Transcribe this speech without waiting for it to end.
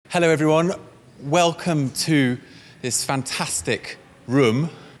Hello everyone, welcome to this fantastic room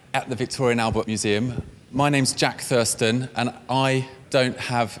at the Victoria and Albert Museum. My name's Jack Thurston and I don't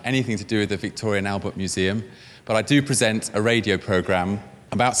have anything to do with the Victoria and Albert Museum, but I do present a radio programme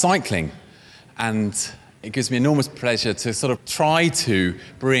about cycling, and it gives me enormous pleasure to sort of try to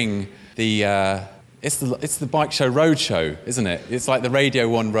bring the it's the Bike Show Roadshow, isn't it? It's like the Radio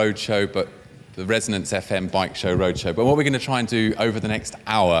 1 Roadshow, but the Resonance FM Bike Show Roadshow. But what we're going to try and do over the next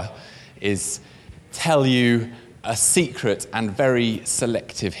hour is tell you a secret and very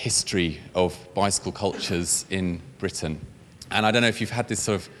selective history of bicycle cultures in Britain. And I don't know if you've had this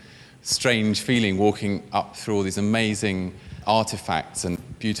sort of strange feeling walking up through all these amazing artifacts and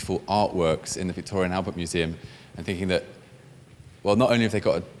beautiful artworks in the Victoria and Albert Museum and thinking that, well, not only have they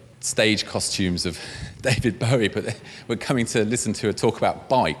got stage costumes of David Bowie, but we're coming to listen to a talk about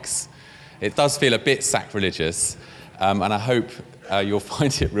bikes. It does feel a bit sacrilegious, and I hope you'll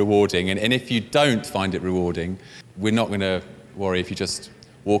find it rewarding. And if you don't find it rewarding, we're not going to worry if you just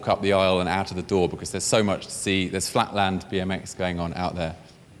walk up the aisle and out of the door, because there's so much to see. There's flatland BMX going on out there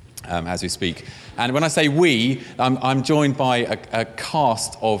as we speak. And when I say we, I'm joined by a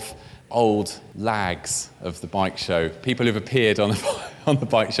cast of old lags of the bike show, people who've appeared on the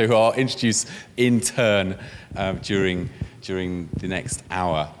bike show, who I'll introduce in turn during the next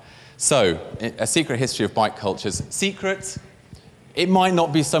hour. So, a secret history of bike cultures. Secret, it might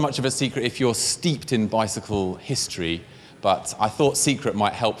not be so much of a secret if you're steeped in bicycle history, but I thought secret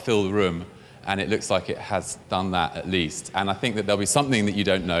might help fill the room, and it looks like it has done that at least. And I think that there'll be something that you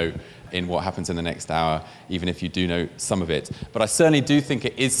don't know in what happens in the next hour, even if you do know some of it. But I certainly do think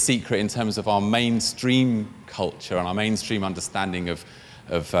it is secret in terms of our mainstream culture and our mainstream understanding of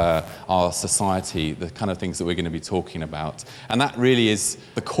our society, the kind of things that we're going to be talking about. And that really is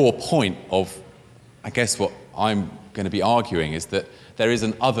the core point of, I guess, what I'm going to be arguing, is that there is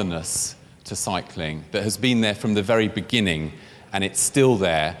an otherness to cycling that has been there from the very beginning, and it's still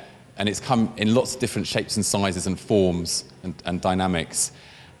there, and it's come in lots of different shapes and sizes and forms and dynamics.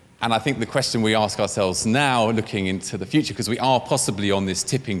 And I think the question we ask ourselves now, looking into the future, because we are possibly on this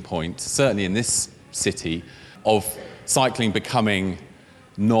tipping point, certainly in this city, of cycling becoming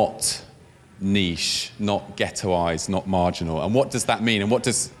not niche, not ghettoised, not marginal. And what does that mean? And what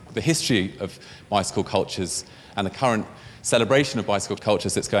does the history of bicycle cultures and the current celebration of bicycle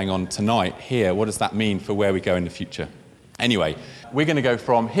cultures that's going on tonight here, what does that mean for where we go in the future? Anyway, we're going to go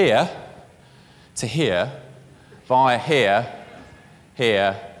from here to here, via here,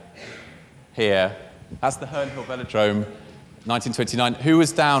 here, here. That's the Herne Hill Velodrome, 1929. Who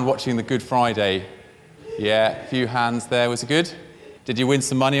was down watching the Good Friday? Yeah, a few hands there. Was it good? Did you win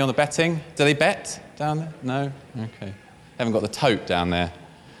some money on the betting? Do they bet down there? No? Okay. Haven't got the tote down there.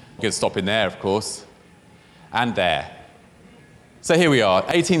 You can stop in there, of course. And there. So here we are,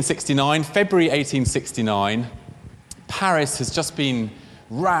 1869, February 1869. Paris has just been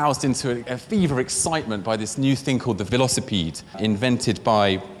roused into a fever of excitement by this new thing called the velocipede, invented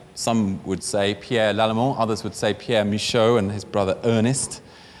by, some would say, Pierre Lallemand, others would say Pierre Michaud and his brother Ernest.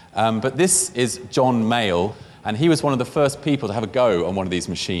 But this is John Mayall, and he was one of the first people to have a go on one of these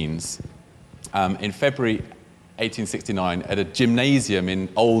machines in February 1869 at a gymnasium in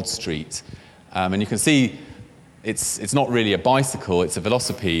Old Street. And you can see it's not really a bicycle, it's a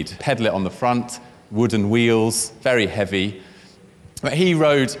velocipede. Pedal it on the front, wooden wheels, very heavy. But he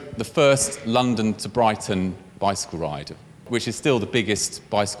rode the first London to Brighton bicycle ride, which is still the biggest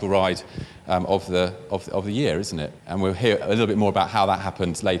bicycle ride of the year, isn't it? And we'll hear a little bit more about how that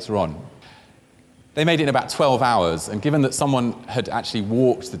happened later on. They made it in about 12 hours, and given that someone had actually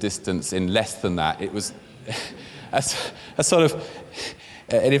walked the distance in less than that, it was a sort of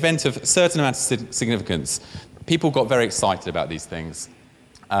an event of a certain amount of significance. People got very excited about these things.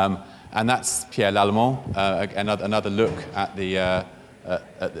 And that's Pierre Lallemand, another look at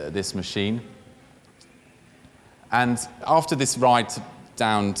this machine. And after this ride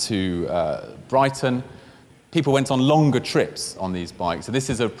down to Brighton, people went on longer trips on these bikes. So this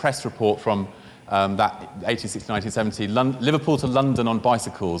is a press report from that 1860-1970, Liverpool to London on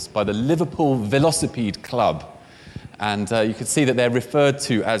bicycles by the Liverpool Velocipede Club. And you can see that they're referred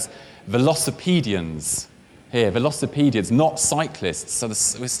to as velocipedians here, velocipedians, not cyclists. So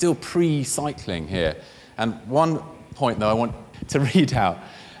we're still pre-cycling here. And one point, though, I want to read out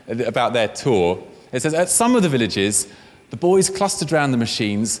about their tour. It says, at some of the villages, the boys clustered round the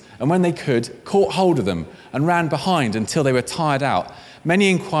machines and when they could, caught hold of them and ran behind until they were tired out. Many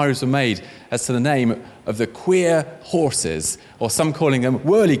inquiries were made as to the name of the queer horses, or some calling them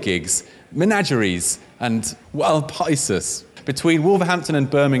whirligigs, menageries, and Walpaisus. Between Wolverhampton and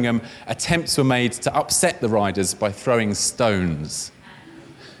Birmingham, attempts were made to upset the riders by throwing stones.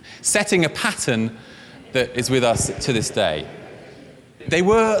 setting a pattern that is with us to this day. They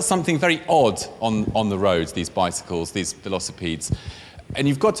were something very odd on the roads, these bicycles, these velocipedes. And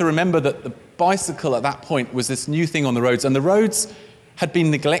you've got to remember that the bicycle at that point was this new thing on the roads, and the roads had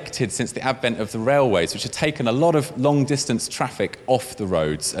been neglected since the advent of the railways, which had taken a lot of long-distance traffic off the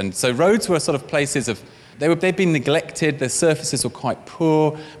roads. And so roads were sort of places of, they'd been neglected, their surfaces were quite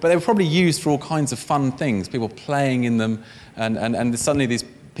poor, but they were probably used for all kinds of fun things, people playing in them, and suddenly these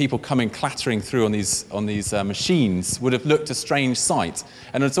people coming clattering through on these machines would have looked a strange sight.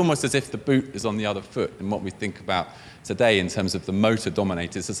 And it's almost as if the boot is on the other foot in what we think about today in terms of the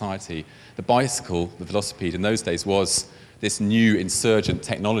motor-dominated society. The bicycle, the velocipede in those days, was this new insurgent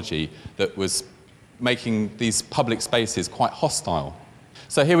technology that was making these public spaces quite hostile.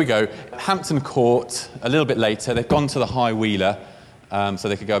 So here we go, Hampton Court, a little bit later, they've gone to the high wheeler, so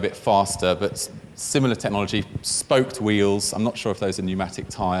they could go a bit faster, but similar technology, spoked wheels. I'm not sure if those are pneumatic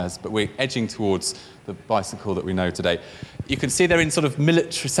tyres, but we're edging towards the bicycle that we know today. You can see they're in sort of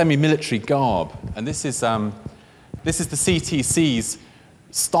military, semi-military garb, and this is the CTC's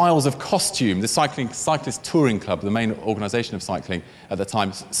styles of costume, the Cyclist Touring Club, the main organisation of cycling at the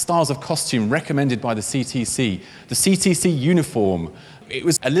time, styles of costume recommended by the CTC. The CTC uniform, it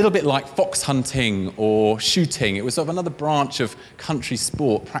was a little bit like fox hunting or shooting. It was sort of another branch of country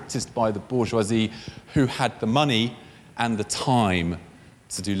sport practised by the bourgeoisie who had the money and the time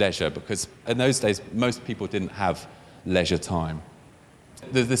to do leisure, because in those days most people didn't have leisure time.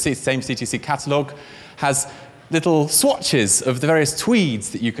 The same CTC catalogue has little swatches of the various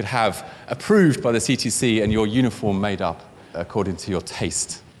tweeds that you could have approved by the CTC and your uniform made up according to your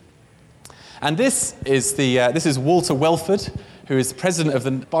taste. And this is Walter Welford, who is the president of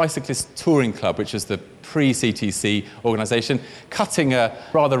the Bicyclist Touring Club, which is the pre-CTC organisation, cutting a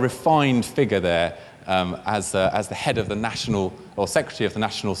rather refined figure there as the head of the national, or secretary of the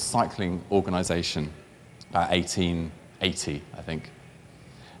National Cycling Organisation, about 1880, I think.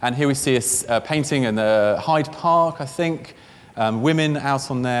 And here we see a painting in Hyde Park, I think, women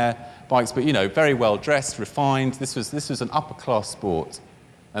out on their bikes, but, you know, very well dressed, refined. This was an upper-class sport.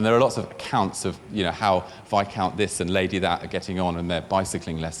 And there are lots of accounts of, you know, how Viscount this and Lady that are getting on in their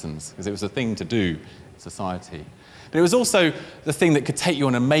bicycling lessons, because it was a thing to do in society. But it was also the thing that could take you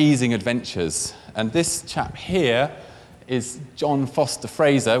on amazing adventures. And this chap here is John Foster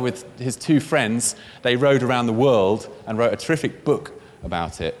Fraser with his two friends. They rode around the world and wrote a terrific book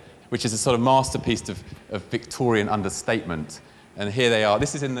about it, which is a sort of masterpiece of Victorian understatement. And here they are.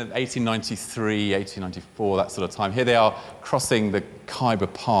 This is in the 1893, 1894, that sort of time. Here they are crossing the Khyber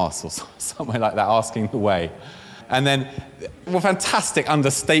Pass or somewhere like that, asking the way. And then, well, fantastic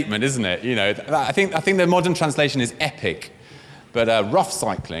understatement, isn't it? You know, I think the modern translation is epic, but rough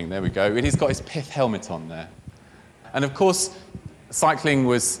cycling. There we go. And he's got his pith helmet on there. And of course, cycling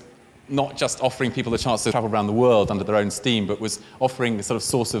was not just offering people the chance to travel around the world under their own steam, but was offering a sort of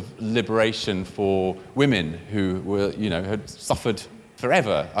source of liberation for women who were, you know, had suffered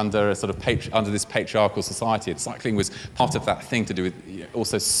forever under a sort of under this patriarchal society. And cycling was part of that thing to do with, you know,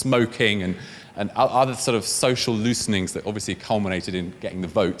 also smoking and other sort of social loosenings that obviously culminated in getting the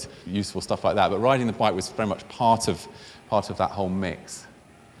vote, useful stuff like that. But riding the bike was very much part of that whole mix.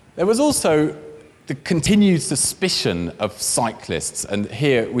 There was also the continued suspicion of cyclists, and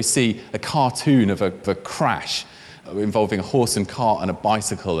here we see a cartoon of a crash involving a horse and cart and a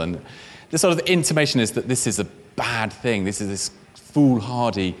bicycle, and the sort of intimation is that this is a bad thing. This is this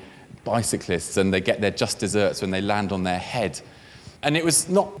foolhardy bicyclists, and they get their just desserts when they land on their head. And it was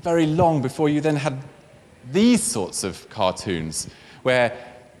not very long before you then had these sorts of cartoons, where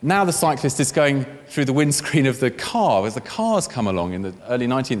now the cyclist is going through the windscreen of the car as the cars come along in the early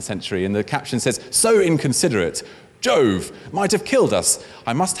 19th century, and the caption says, "So inconsiderate, Jove, might have killed us.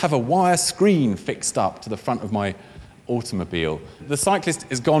 I must have a wire screen fixed up to the front of my automobile." The cyclist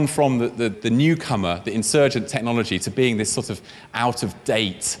has gone from the newcomer, the insurgent technology, to being this sort of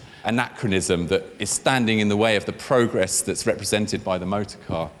out-of-date anachronism that is standing in the way of the progress that's represented by the motor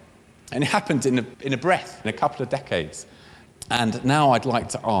car. And it happened in a breath, in a couple of decades. And now I'd like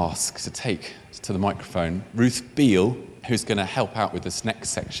to ask to take to the microphone Ruth Beale, who's going to help out with this next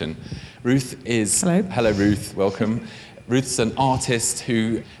section. Ruth is... Hello, Ruth. Welcome. Ruth's an artist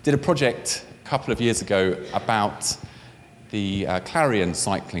who did a project a couple of years ago about the Clarion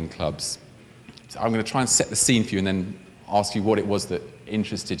cycling clubs. So I'm going to try and set the scene for you and then ask you what it was that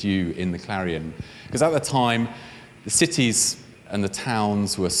interested you in the Clarion. Because at the time, the cities and the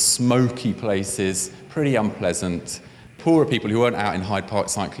towns were smoky places, pretty unpleasant. Poorer people who weren't out in Hyde Park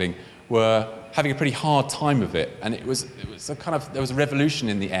cycling were having a pretty hard time of it, and it was a kind of, there was a revolution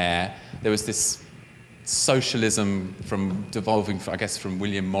in the air. There was this socialism from devolving, I guess, from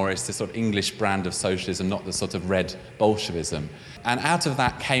William Morris, this sort of English brand of socialism, not the sort of red Bolshevism. And out of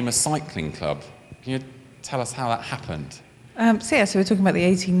that came a cycling club. Can you tell us how that happened? So we're talking about the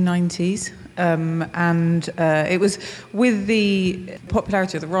 1890s, and it was with the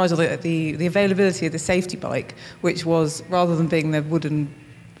popularity of the rise of the availability of the safety bike, which was, rather than being the wooden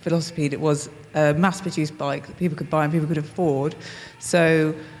velocipede, it was a mass-produced bike that people could buy and people could afford.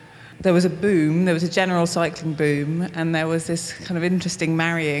 So there was a boom, there was a general cycling boom, and there was this kind of interesting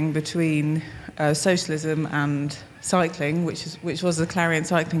marrying between socialism and cycling, which was the Clarion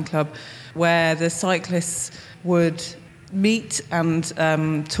Cycling Club, where the cyclists would meet and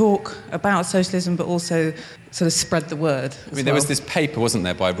talk about socialism, but also sort of spread the word. There was this paper, wasn't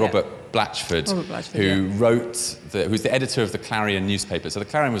there, by Robert Blatchford, who wrote, who's the editor of the Clarion newspaper. So the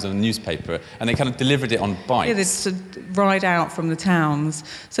Clarion was a newspaper, and they kind of delivered it on bikes. Yeah, they'd sort of ride out from the towns.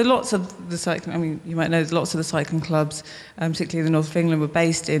 So lots of the cycling, you might know, lots of the cycling clubs, particularly in the north of England, were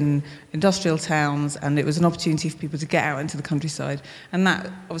based in industrial towns, and it was an opportunity for people to get out into the countryside. And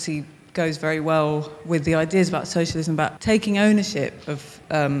that obviously goes very well with the ideas about socialism, about taking ownership of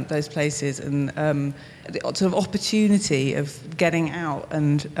those places and the sort of opportunity of getting out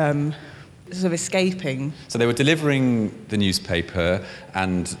and sort of escaping. So they were delivering the newspaper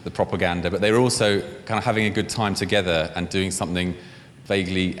and the propaganda, but they were also kind of having a good time together and doing something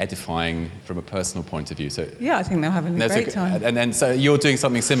vaguely edifying from a personal point of view. So yeah, I think they're having a great time. And then so you're doing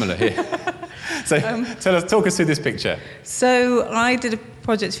something similar here. So talk us through this picture. So I did a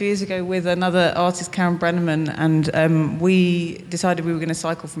project a few years ago with another artist, Karen Brenneman, and we decided we were going to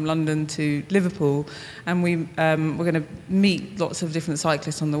cycle from London to Liverpool, and we were going to meet lots of different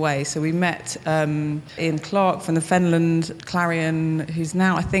cyclists on the way. So we met Ian Clark from the Fenland Clarion, who's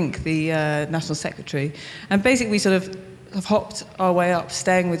now, I think, the National Secretary. And basically we sort of have hopped our way up,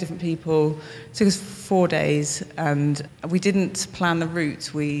 staying with different people. It took us 4 days, and we didn't plan the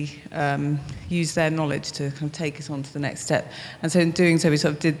route. We used their knowledge to kind of take us on to the next step. And so in doing so,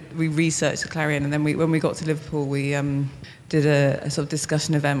 we researched the Clarion, and then when we got to Liverpool, we did a sort of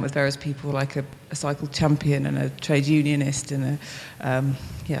discussion event with various people, like a cycle champion and a trade unionist, and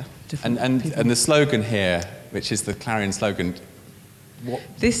different people. And the slogan here, which is the Clarion slogan, what?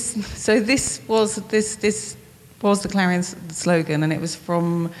 This was the Clarion slogan, and it was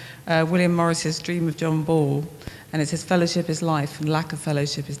from William Morris's Dream of John Ball, and it says, "Fellowship is life, and lack of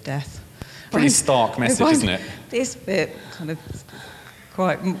fellowship is death." Pretty stark message, isn't it? This bit kind of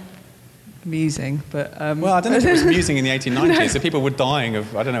quite amusing, but... well, I don't know if it was amusing in the 1890s. No. So people were dying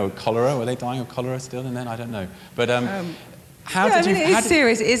of, I don't know, cholera. Were they dying of cholera still? And then I don't know. But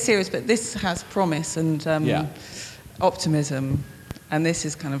It is serious, but this has promise and optimism, and this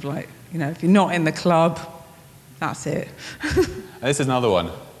is kind of like, if you're not in the club, that's it. This is another one.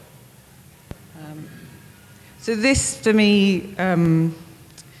 So this, for me,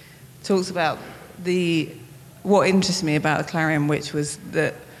 talks about what interests me about the Clarion, which was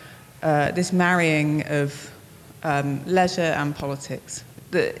that this marrying of leisure and politics.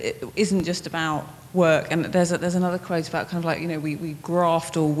 That it isn't just about work, and there's another quote about kind of like, we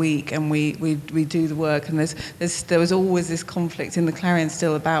graft all week and we do the work, and there was always this conflict in the Clarion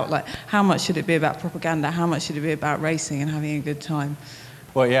still about like how much should it be about propaganda, how much should it be about racing and having a good time.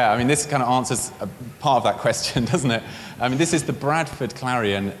 Well, yeah, this kind of answers a part of that question, doesn't it? This is the Bradford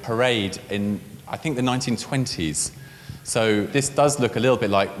Clarion parade in, I think, the 1920s. So this does look a little bit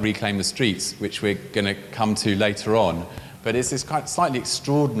like Reclaim the Streets, which we're going to come to later on, but it's this kind of slightly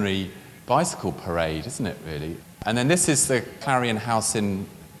extraordinary bicycle parade, isn't it, really? And then this is the Clarion House in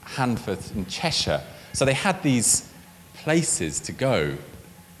Handforth in Cheshire. So they had these places to go.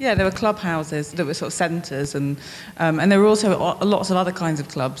 Yeah, there were clubhouses that were sort of centres, and there were also lots of other kinds of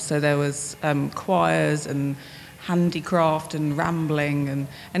clubs. So there was choirs and handicraft and rambling,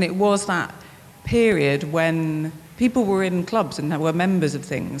 and it was that period when people were in clubs and were members of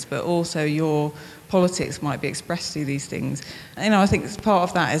things, but also your politics might be expressed through these things. I think part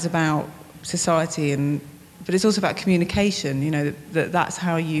of that is about society, but it's also about communication. That's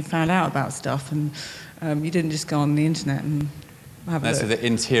how you found out about stuff, and you didn't just go on the internet and have a look. That's the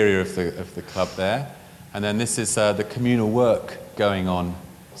interior of the club there, and then this is the communal work going on,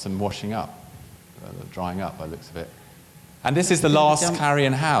 some washing up, drying up by the looks of it. And this is the last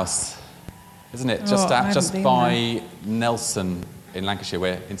Clarion House, isn't it? Just by Nelson in Lancashire,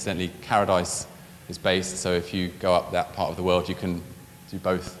 where incidentally Caradice is based. So if you go up that part of the world, you can do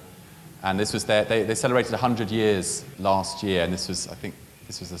both. And this was they celebrated 100 years last year, and this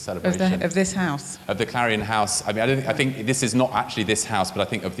was a celebration of this house, of the Clarion House. I think this is not actually this house, but I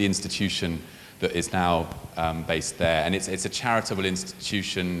think of the institution that is now based there. And it's a charitable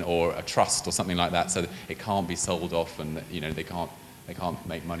institution or a trust or something like that, so that it can't be sold off, and they can't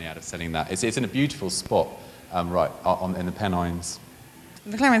make money out of selling that. It's in a beautiful spot right in the Pennines.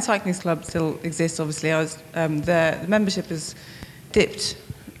 The Clarion Cycling Club still exists, obviously. The membership has dipped,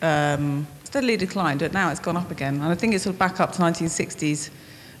 steadily declined, but now it's gone up again. And I think it's sort of back up to 1960s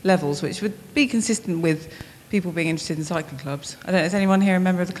levels, which would be consistent with people being interested in cycling clubs. I don't know, is anyone here a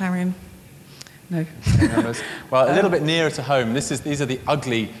member of the Clarion? No. Well, a little bit nearer to home, these are the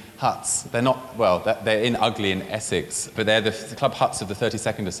Ugly huts. They're not, they're in Ugly in Essex, but they're the club huts of the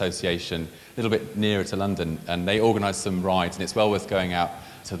 32nd Association, a little bit nearer to London, and they organise some rides, and it's well worth going out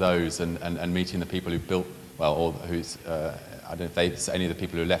to those and meeting the people who built, or who's, I don't know if there's any of the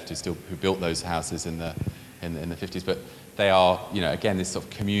people who left who built those houses in the 50s, but they are, again, this sort of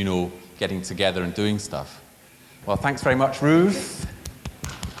communal getting together and doing stuff. Well, thanks very much, Ruth.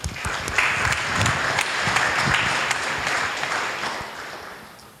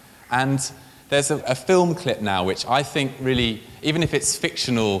 And there's a film clip now which I think really, even if it's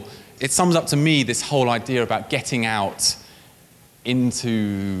fictional, it sums up to me this whole idea about getting out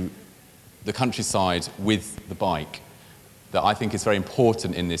into the countryside with the bike that I think is very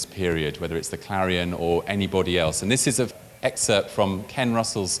important in this period, whether it's the Clarion or anybody else. And this is an excerpt from Ken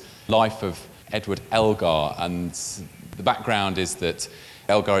Russell's Life of Edward Elgar, and the background is that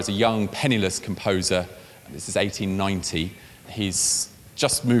Elgar is a young, penniless composer. This is 1890. He's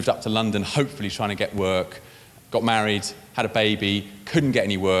just moved up to London, hopefully trying to get work, got married, had a baby, couldn't get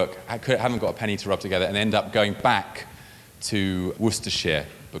any work, haven't got a penny to rub together, and end up going back to Worcestershire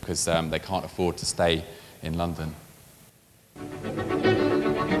because they can't afford to stay in London.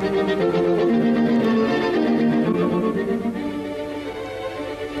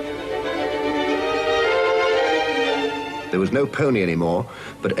 There was no pony anymore,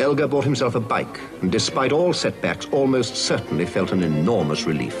 but Elgar bought himself a bike, and despite all setbacks, almost certainly felt an enormous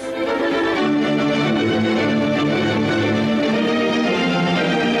relief.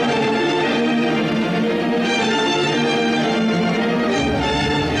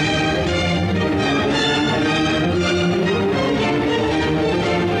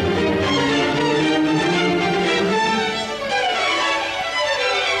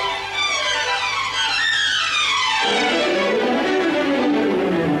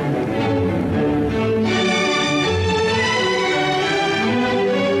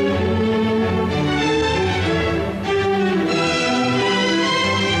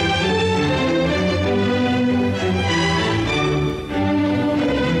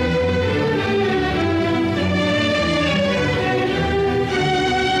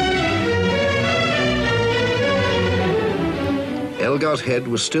 Elgar's head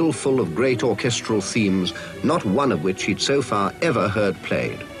was still full of great orchestral themes, not one of which he'd so far ever heard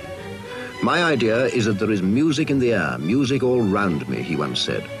played. "My idea is that there is music in the air, music all round me," he once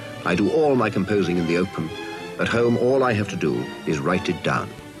said. "I do all my composing in the open. At home, all I have to do is write it down."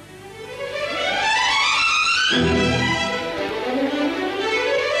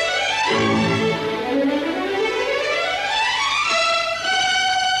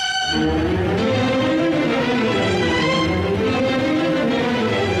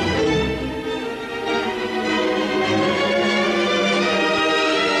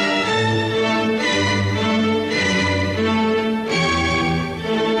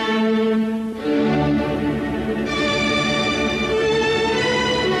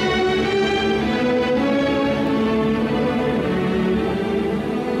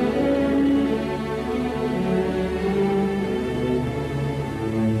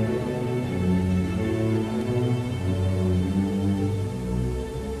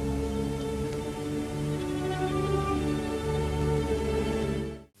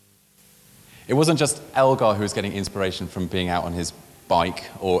 It wasn't just Elgar who was getting inspiration from being out on his bike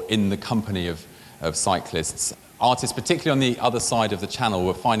or in the company of cyclists. Artists, particularly on the other side of the channel,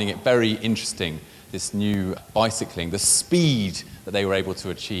 were finding it very interesting, this new bicycling. The speed that they were able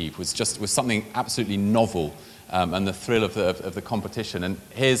to achieve was something absolutely novel, and the thrill of the competition. And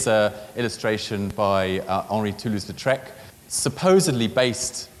here's an illustration by Henri Toulouse-Lautrec, supposedly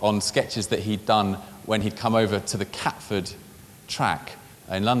based on sketches that he'd done when he'd come over to the Catford track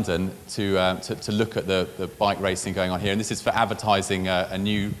in London to look at the bike racing going on here. And this is for advertising a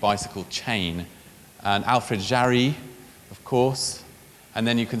new bicycle chain. And Alfred Jarry, of course. And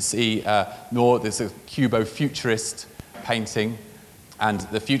then you can see there's a Cubo-futurist painting. And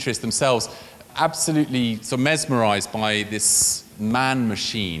the futurists themselves absolutely sort of mesmerized by this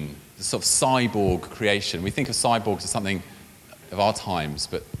man-machine, this sort of cyborg creation. We think of cyborgs as something of our times,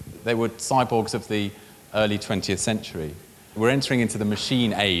 but they were cyborgs of the early 20th century. We're entering into the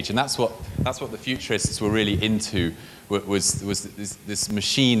machine age, and that's what the futurists were really into, was this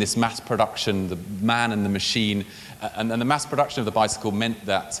machine, this mass production, the man and the machine. And the mass production of the bicycle meant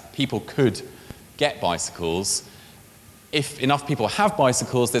that people could get bicycles. If enough people have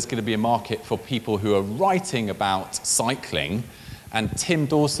bicycles, there's going to be a market for people who are writing about cycling. And Tim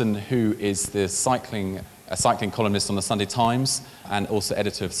Dawson, who is a cycling columnist on the Sunday Times and also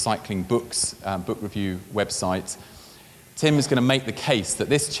editor of Cycling Books, book review website, Tim is going to make the case that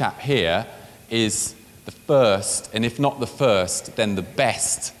this chap here is the first, and if not the first, then the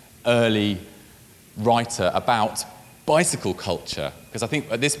best early writer about bicycle culture. Because I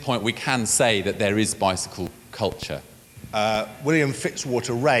think at this point we can say that there is bicycle culture. William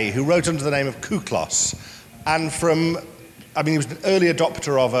Fitzwater Ray, who wrote under the name of Kuklos, and he was an early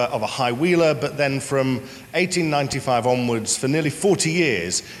adopter of a high-wheeler, but then from 1895 onwards, for nearly 40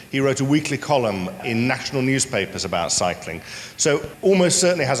 years, he wrote a weekly column in national newspapers about cycling. So almost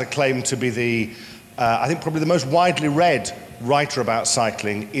certainly has a claim to be I think probably the most widely read writer about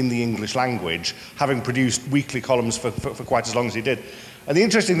cycling in the English language, having produced weekly columns for quite as long as he did. And the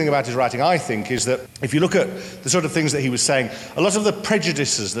interesting thing about his writing, I think, is that if you look at the sort of things that he was saying, a lot of the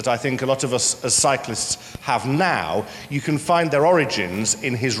prejudices that I think a lot of us as cyclists have now, you can find their origins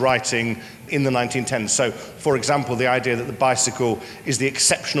in his writing in the 1910s. So, for example, the idea that the bicycle is the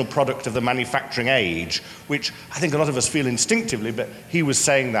exceptional product of the manufacturing age, which I think a lot of us feel instinctively, but he was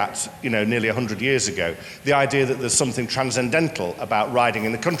saying that, nearly 100 years ago. The idea that there's something transcendental about riding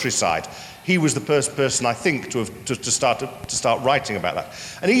in the countryside. He was the first person, I think, to start writing about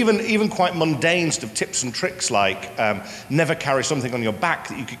that. And even quite mundane stuff, tips and tricks like never carry something on your back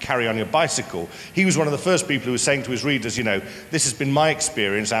that you could carry on your bicycle. He was one of the first people who was saying to his readers, this has been my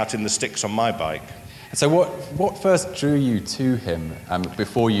experience out in the sticks on my bike. So what first drew you to him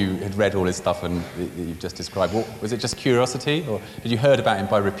before you had read all his stuff and that you've just described? Was it just curiosity, or had you heard about him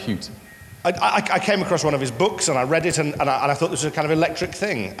by repute? I came across one of his books and I read it and I thought this was a kind of electric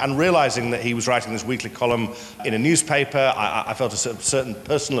thing. And realising that he was writing this weekly column in a newspaper, I felt a certain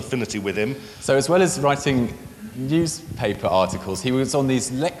personal affinity with him. So as well as writing newspaper articles, he was on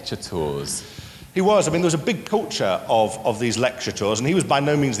these lecture tours. He was. There was a big culture of these lecture tours, and he was by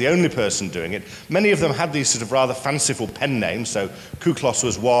no means the only person doing it. Many of them had these sort of rather fanciful pen names. So Kuklos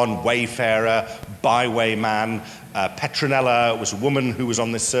was one, Wayfarer, Bywayman, Petronella was a woman who was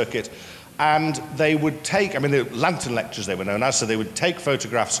on this circuit. And they would take, the lantern lectures they were known as, so they would take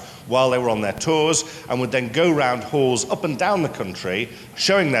photographs while they were on their tours and would then go round halls up and down the country,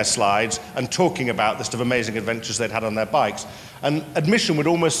 showing their slides and talking about the sort of amazing adventures they'd had on their bikes. And admission would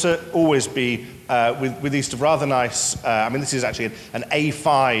almost always be with these sort of rather nice, this is actually an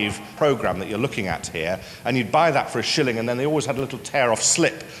A5 programme that you're looking at here, and you'd buy that for a shilling, and then they always had a little tear-off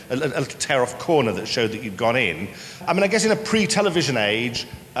slip, a little tear-off corner that showed that you'd gone in. I guess in a pre-television age,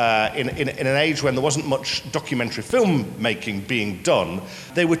 in an age when there wasn't much documentary film making being done,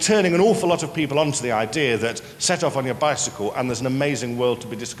 they were turning an awful lot of people onto the idea that set off on your bicycle and there's an amazing world to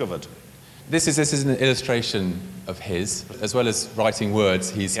be discovered. This is an illustration of his. As well as writing words,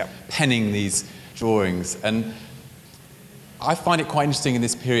 he's penning these drawings. And I find it quite interesting in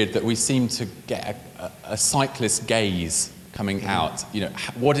this period that we seem to get a cyclist gaze coming out.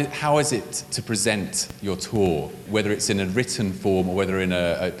 How is it to present your tour, whether it's in a written form or whether in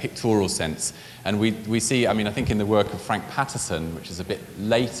a pictorial sense? And we see, I think in the work of Frank Patterson, which is a bit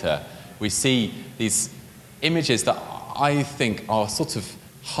later, we see these images that I think are sort of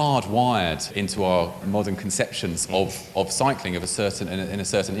hardwired into our modern conceptions of cycling in a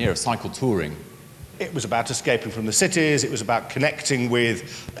certain era, of cycle touring. It was about escaping from the cities, it was about connecting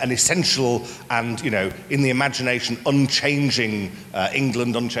with an essential and, in the imagination, unchanging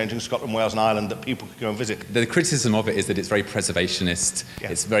England, unchanging Scotland, Wales and Ireland that people could go and visit. The criticism of it is that it's very preservationist.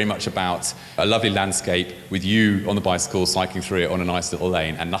 Yeah. It's very much about a lovely landscape with you on the bicycle cycling through it on a nice little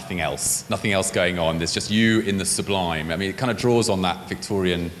lane and nothing else going on. There's just you in the sublime. It kind of draws on that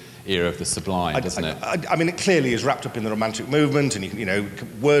Victorian era of the sublime, doesn't it? It clearly is wrapped up in the Romantic movement,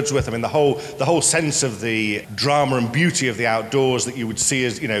 and Wordsworth. The whole sense of the drama and beauty of the outdoors that you would see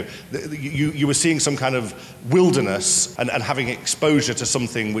as you were seeing some kind of wilderness and having exposure to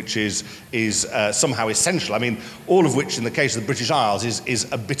something which is somehow essential. All of which, in the case of the British Isles,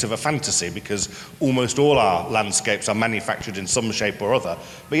 is a bit of a fantasy because almost all our landscapes are manufactured in some shape or other.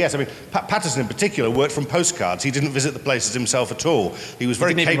 But yes, Patterson in particular worked from postcards. He didn't visit the places himself at all. He was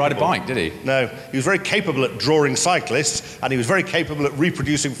very capable. Ride a bike, did he? No, he was very capable at drawing cyclists, and he was very capable at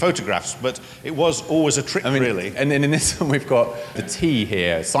reproducing photographs, but it was always a trick, really. And then in this one we've got the T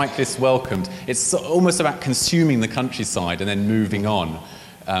here, cyclists welcomed. It's almost about consuming the countryside and then moving on.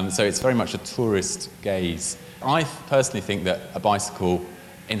 So it's very much a tourist gaze. I personally think that a bicycle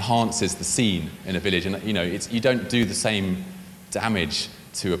enhances the scene in a village, and you don't do the same damage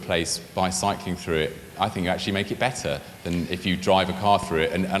to a place by cycling through it. I think you actually make it better than if you drive a car through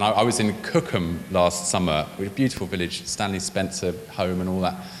it. And I was in Cookham last summer, a beautiful village, Stanley Spencer home and all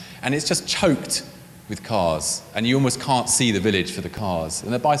that, and it's just choked with cars, and you almost can't see the village for the cars,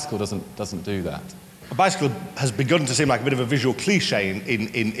 and a bicycle doesn't do that. A bicycle has begun to seem like a bit of a visual cliche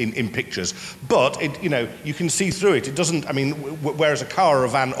in pictures, but you can see through it. It doesn't. I mean, whereas a car or a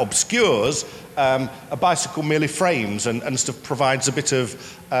van obscures, a bicycle merely frames and stuff provides a bit of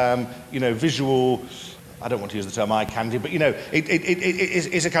visual. I don't want to use the term eye candy, but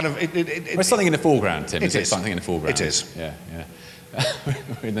it's a kind of. It's something in the foreground, Tim. It is something in the foreground. It is. Yeah.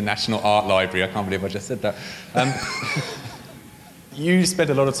 We're in the National Art Library. I can't believe I just said that. You spend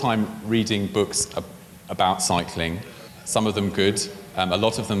a lot of time reading books about cycling, some of them good, a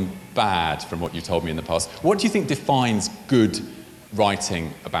lot of them bad from what you told me in the past. What do you think defines good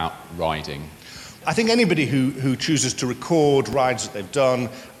writing about riding? I think anybody who chooses to record rides that they've done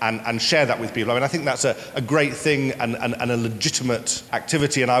and share that with people, I mean, I think that's a great thing and a legitimate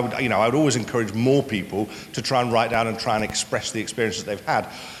activity, and I would always encourage more people to try and write down and try and express the experiences they've had.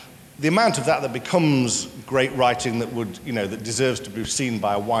 The amount of that becomes great writing that deserves to be seen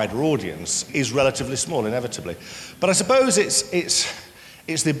by a wider audience is relatively small, inevitably. But I suppose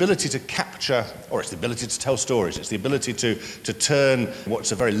it's the ability to capture, or it's the ability to tell stories. It's the ability to turn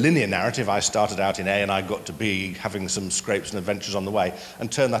what's a very linear narrative. I started out in A and I got to B, having some scrapes and adventures on the way,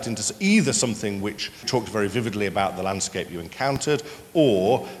 and turn that into either something which talked very vividly about the landscape you encountered,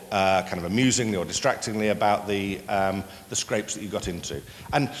 or kind of amusingly or distractingly about the scrapes that you got into.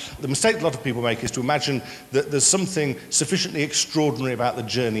 And the mistake a lot of people make is to imagine that there's something sufficiently extraordinary about the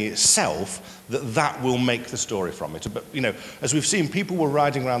journey itself that will make the story from it. But, as we've seen, people were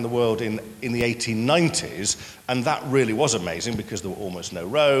riding around the world in the 1890s, and that really was amazing because there were almost no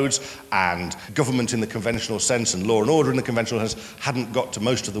roads, and government in the conventional sense and law and order in the conventional sense hadn't got to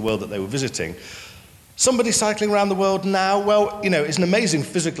most of the world that they were visiting. Somebody cycling around the world now, well, it's an amazing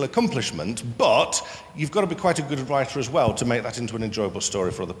physical accomplishment, but you've got to be quite a good writer as well to make that into an enjoyable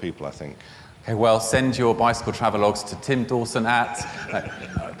story for other people, I think. Okay, well, send your bicycle travelogues to Tim Dawson at...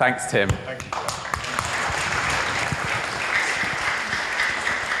 Thanks, Tim. Thank you.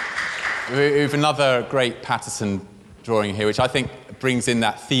 We have another great Patterson drawing here, which I think brings in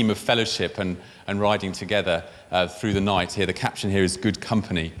that theme of fellowship and riding together through the night here. The caption here is good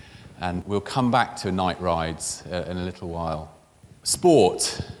company, and we'll come back to night rides in a little while.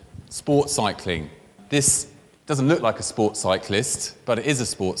 Sport cycling. This doesn't look like a sport cyclist, but it is a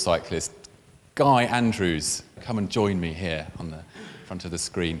sport cyclist. Guy Andrews, come and join me here on the front of the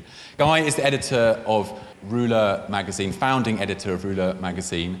screen. Guy is the editor of Ruler magazine, founding editor of Ruler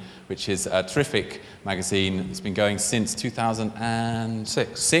magazine, which is a terrific magazine that's been going since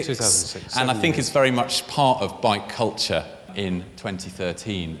 2006. 2006. And I think it's very much part of bike culture in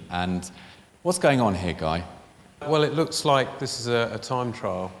 2013. And what's going on here, Guy? Well, it looks like this is a time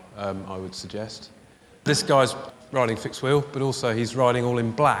trial, I would suggest. This guy's riding fixed wheel, but also he's riding all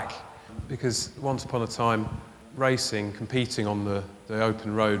in black, because once upon a time, racing, competing on the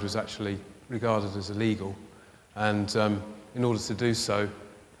open road was actually regarded as illegal. And in order to do so,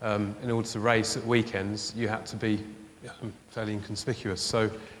 in order to race at weekends, you had to be fairly inconspicuous. So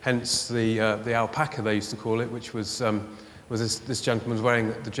hence the alpaca, they used to call it, which was this gentleman was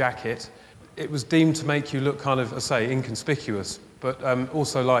wearing the jacket. It was deemed to make you look kind of, I say, inconspicuous, but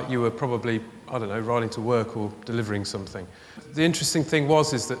also like you were probably, I don't know, riding to work or delivering something. The interesting thing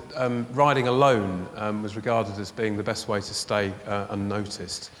is that riding alone was regarded as being the best way to stay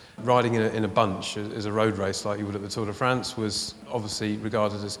unnoticed. Riding in a bunch as a road race like you would at the Tour de France was obviously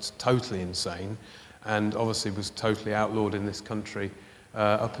regarded as totally insane, and obviously was totally outlawed in this country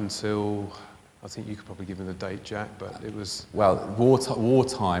up until, I think you could probably give me the date, Jack, but it was... Well,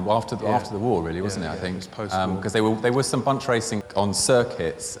 wartime, after the war, really, wasn't it, I think? It was post-war. Because there was some bunch racing on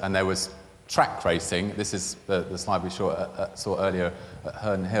circuits, and there was track racing. This is the slide we saw earlier at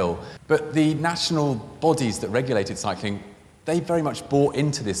Herne Hill. But the national bodies that regulated cycling, they very much bought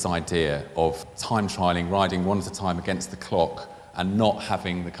into this idea of time trialling, riding one at a time against the clock, and not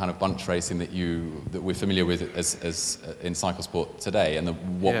having the kind of bunch racing that we're familiar with as in cycle sport today, and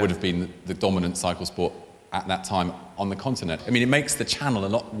what would have been the dominant cycle sport at that time on the continent. I mean, it makes the channel a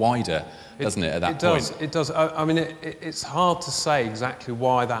lot wider, doesn't it, at that point? It does. I mean, it's hard to say exactly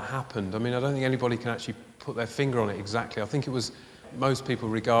why that happened. I mean, I don't think anybody can actually put their finger on it exactly. I think it was most people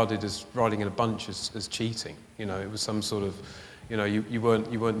regarded as riding in a bunch as cheating. You know, it was some sort of You know, you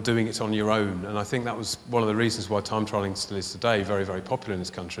weren't doing it on your own, and I think that was one of the reasons why time trialling still is today very, very popular in this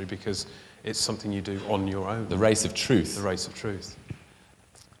country, because it's something you do on your own. The race of truth. The race of truth.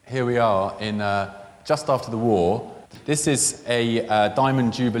 Here we are in just after the war. This is a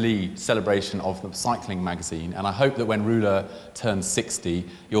Diamond Jubilee celebration of the cycling magazine, and I hope that when Ruler turns 60,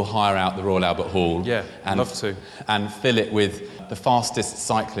 you'll hire out the Royal Albert Hall. Yeah, and, love to. And fill it with the fastest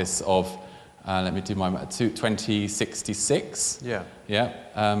cyclists of, let me do my 2066. Yeah. Yeah.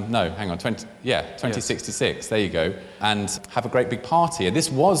 No, hang on. 2066. There you go. And have a great big party. And this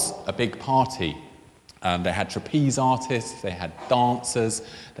was a big party. They had trapeze artists, they had dancers,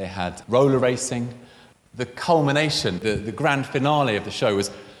 they had roller racing. The culmination, the grand finale of the show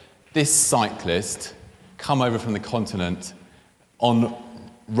was this cyclist come over from the continent on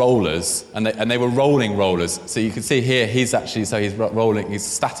rollers, and they were rolling rollers. So you can see here, he's rolling his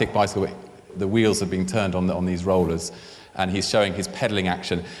static bicycle. The wheels are being turned on these rollers, and he's showing his pedaling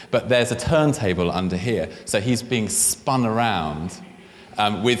action. But there's a turntable under here, so he's being spun around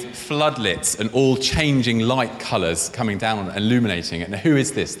with floodlights and all changing light colours coming down and illuminating it. Now, who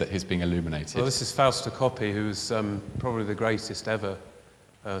is this that is being illuminated? Well, this is Fausto Coppi, who was probably the greatest ever,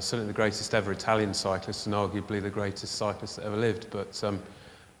 certainly the greatest ever Italian cyclist, and arguably the greatest cyclist that ever lived. But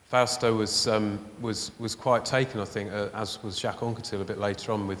Fausto was quite taken, I think, as was Jacques Anquetil a bit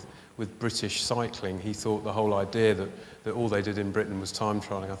later on, with British cycling. He thought the whole idea that all they did in Britain was time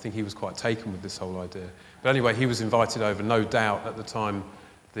trialling. I think he was quite taken with this whole idea. But anyway, he was invited over. No doubt at the time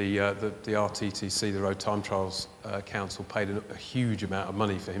the RTTC, the Road Time Trials Council, paid a huge amount of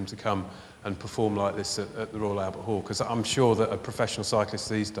money for him to come and perform like this at the Royal Albert Hall, because I'm sure that a professional cyclist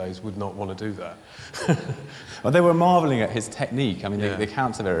these days would not want to do that. Well, they were marvelling at his technique. I mean, the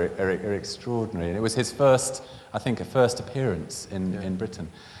accounts of it are extraordinary. And it was his first appearance in Britain.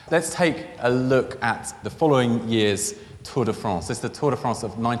 Let's take a look at the following year's Tour de France. This is the Tour de France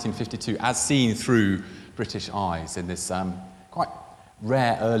of 1952, as seen through British eyes in this quite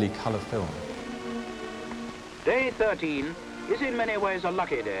rare early colour film. Day 13 is in many ways a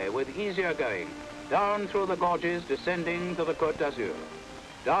lucky day, with easier going, down through the gorges descending to the Côte d'Azur,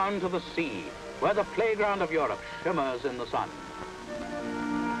 down to the sea, where the playground of Europe shimmers in the sun.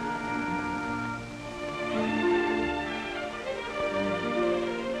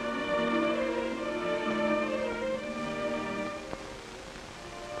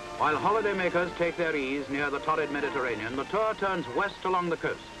 While holidaymakers take their ease near the torrid Mediterranean, the tour turns west along the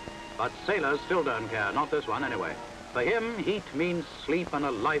coast. But sailors still don't care, not this one anyway. For him, heat means sleep and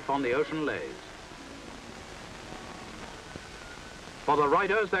a life on the ocean lays. For the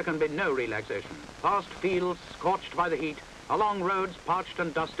riders, there can be no relaxation. Past fields scorched by the heat, along roads parched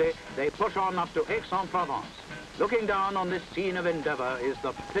and dusty, they push on up to Aix-en-Provence. Looking down on this scene of endeavour is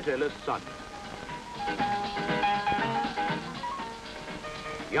the pitiless sun.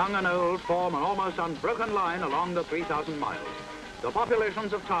 Young and old form an almost unbroken line along the 3,000 miles. The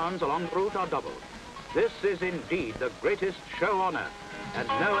populations of towns along the route are doubled. This is indeed the greatest show on earth, and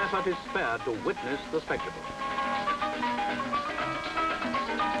no effort is spared to witness the spectacle.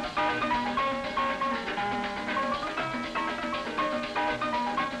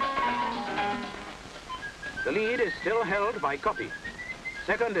 The lead is still held by Coppi.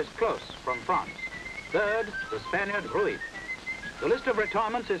 Second is Close from France. Third, the Spaniard Ruiz. The list of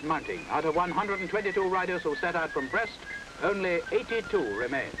retirements is mounting. Out of 122 riders who set out from Brest, only 82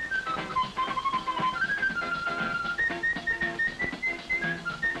 remain.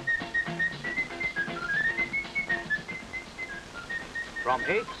 From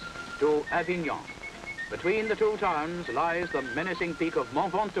Aix to Avignon. Between the two towns lies the menacing peak of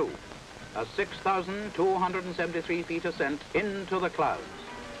Mont Ventoux, a 6,273 feet ascent into the clouds.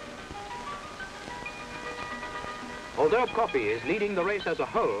 Although Coppi is leading the race as a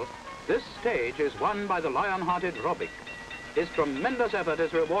whole, this stage is won by the lion-hearted Robic. His tremendous effort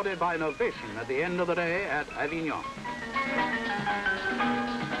is rewarded by an ovation at the end of the day at Avignon.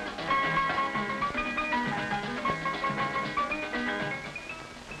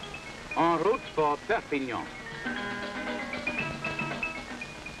 En route for Perpignan.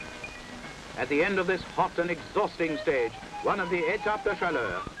 At the end of this hot and exhausting stage, one of the Étapes de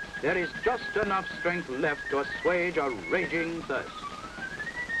Chaleur, there is just enough strength left to assuage a raging thirst.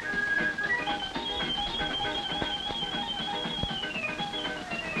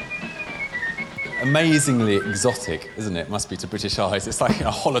 Amazingly exotic, isn't it? Must be to British eyes. It's like a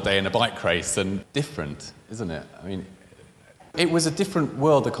holiday in a bike race, and different, isn't it? I mean, it was a different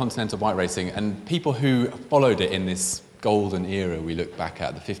world, the continental bike racing, and people who followed it in this golden era we look back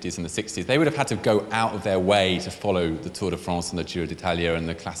at, the 50s and the 60s, they would have had to go out of their way to follow the Tour de France and the Giro d'Italia and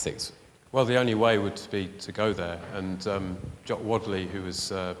the classics Well, the only way would be to go there, and Jock Wadley, who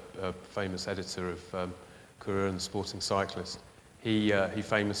was a famous editor of Courier and Sporting Cyclist, he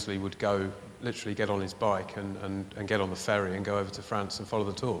famously would literally get on his bike and get on the ferry and go over to France and follow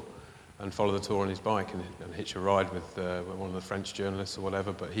the Tour on his bike and hitch a ride with one of the French journalists or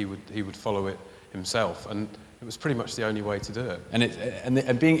whatever, but he would follow it himself, and it was pretty much the only way to do it.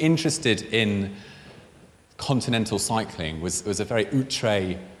 And being interested in continental cycling was a very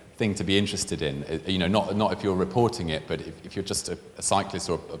outre thing to be interested in. You know, not if you're reporting it, but if you're just a cyclist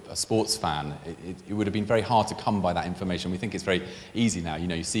or a sports fan, it would have been very hard to come by that information. We think it's very easy now. You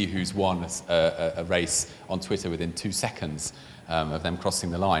know, you see who's won a race on Twitter within 2 seconds of them crossing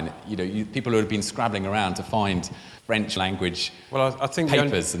the line. You know, people would have been scrabbling around to find French language I think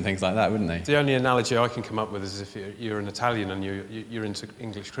papers and things like that, wouldn't they? The only analogy I can come up with is if you're an Italian and you're into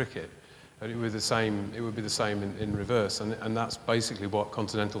English cricket. It would be the same in reverse, and that's basically what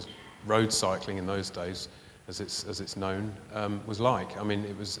continental road cycling in those days, as it's known, was like. I mean,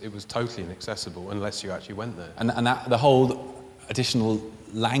 it was totally inaccessible unless you actually went there. And that, the whole additional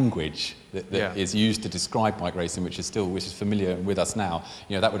language that is used to describe bike racing, which is familiar with us now,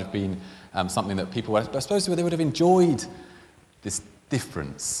 you know, that would have been something that people, I suppose, they would have enjoyed this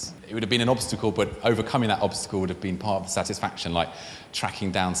difference. It would have been an obstacle, but overcoming that obstacle would have been part of the satisfaction, like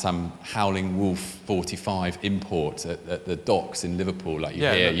tracking down some Howling Wolf 45 import at the docks in Liverpool, like you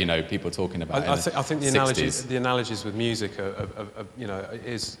hear, you know, people talking about. I think the analogies with music are you know,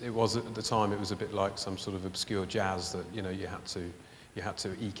 it was at the time, it was a bit like some sort of obscure jazz that, you know, you had to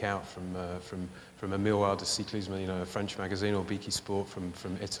eke out from a Miroir de Cyclisme, you know, a French magazine, or Biki Sport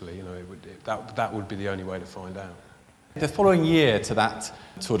from Italy. You know, that would be the only way to find out. The following year to that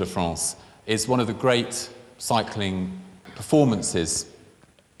Tour de France is one of the great cycling performances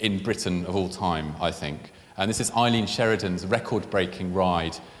in Britain of all time, I think. And this is Eileen Sheridan's record-breaking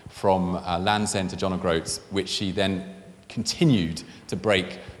ride from Land's End to John O'Groats, which she then continued to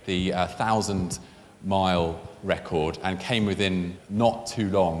break the 1,000-mile record and came within not too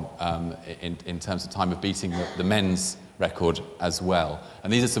long in terms of time of beating the men's record as well.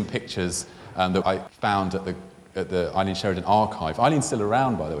 And these are some pictures that I found at the Eileen Sheridan archive. Eileen's still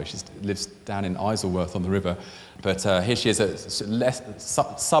around, by the way. She lives down in Isleworth on the river. But here she is,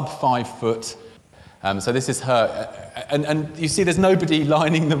 sub 5 foot. So this is her. And you see there's nobody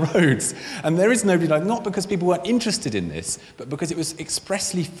lining the roads. And there is nobody not because people weren't interested in this, but because it was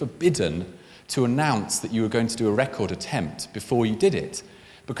expressly forbidden to announce that you were going to do a record attempt before you did it.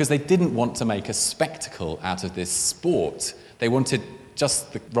 Because they didn't want to make a spectacle out of this sport. They wanted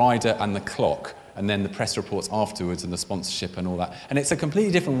just the rider and the clock, and then the press reports afterwards and the sponsorship and all that. And it's a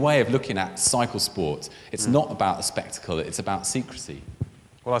completely different way of looking at cycle sport. It's not about a spectacle, it's about secrecy.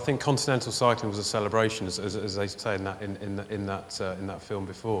 Well, I think continental cycling was a celebration, as they say in that film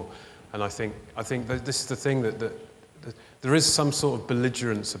before. And I think that this is the thing that there is some sort of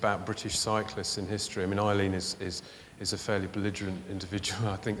belligerence about British cyclists in history. I mean, Eileen is a fairly belligerent individual.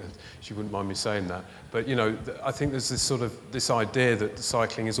 I think that she wouldn't mind me saying that. But, you know, I think there's this idea that the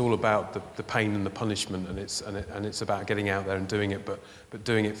cycling is all about the pain and the punishment, and it's about getting out there and doing it, but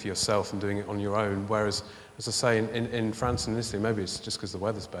doing it for yourself and doing it on your own. Whereas, as I say, in France and Italy, maybe it's just because the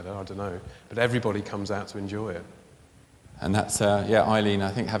weather's better, I don't know. But everybody comes out to enjoy it. And that's, Eileen,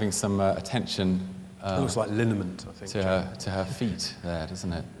 I think, having some attention. It looks like liniment, I think. To her feet there,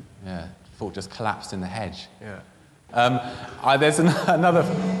 doesn't it? Yeah, thought just collapsed in the hedge. Yeah. There's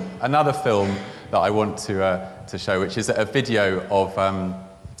another film that I want to show, which is a video of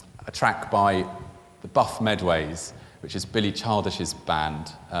a track by the Buff Medways, which is Billy Childish's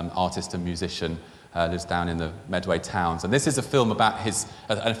band, artist and musician, lives down in the Medway towns. And this is a film about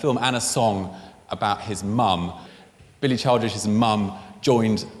a film and a song about his mum. Billy Childish's mum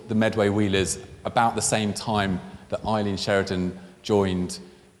joined the Medway Wheelers about the same time that Eileen Sheridan joined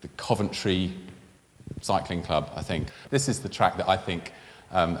the Coventry Cycling Club, I think. This is the track that I think,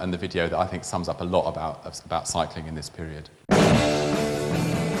 and the video that I think sums up a lot about cycling in this period.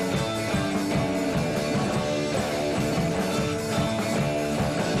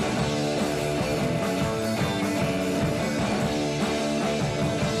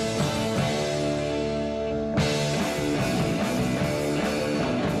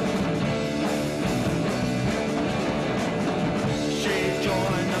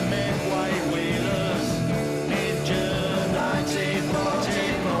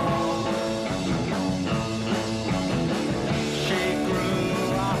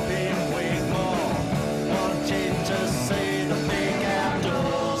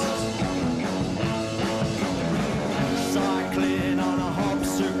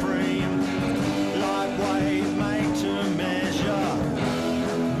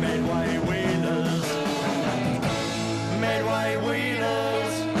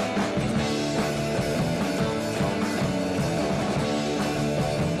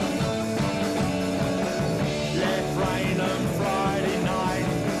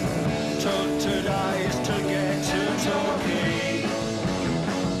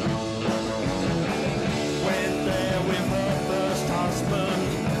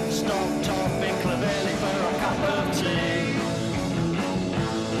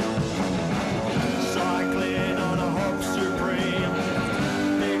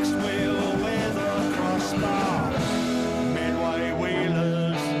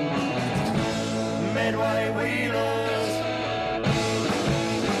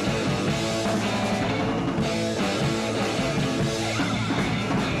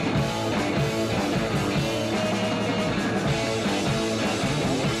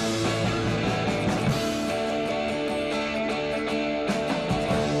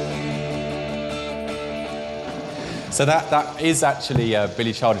 So that is actually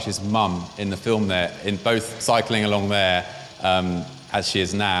Billie Childish's mum in the film there, in both cycling along there as she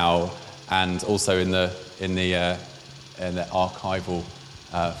is now, and also in the archival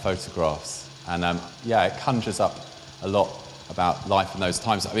photographs. And yeah, it conjures up a lot about life in those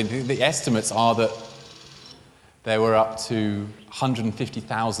times. I mean, the estimates are that there were up to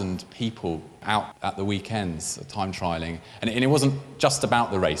 150,000 people out at the weekends time trialling, and it wasn't just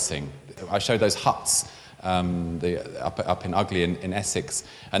about the racing. I showed those huts. Up in Ugly in Essex,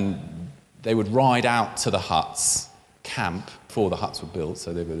 and they would ride out to the huts, camp before the huts were built,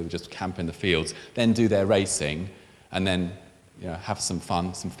 so they would just camp in the fields, then do their racing, and then have some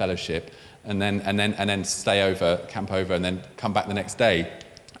fun, some fellowship, and then stay over, camp over, and then come back the next day.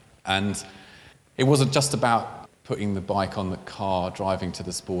 And it wasn't just about putting the bike on the car, driving to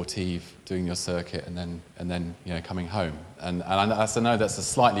the sportive, doing your circuit, and then coming home. And I know that's a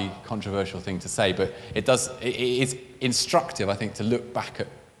slightly controversial thing to say, but it's instructive, I think, to look back at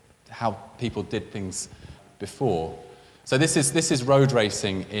how people did things before. So this is road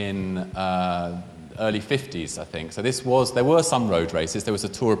racing in early 50s, I think. So there were some road races. There was a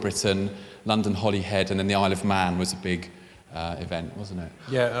Tour of Britain, London Holyhead, and then the Isle of Man was a big event, wasn't it?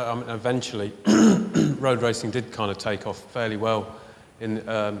 Yeah, eventually road racing did kind of take off fairly well in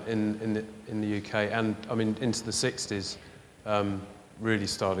the UK, and I mean into the 60s really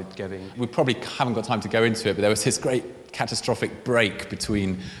started getting... We probably haven't got time to go into it, but there was this great catastrophic break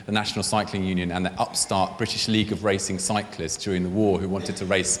between the National Cycling Union and the upstart British League of Racing Cyclists during the war, who wanted to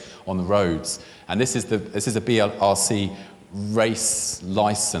race on the roads. And this is a BRC race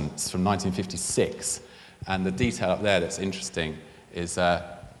licence from 1956. And the detail up there that's interesting is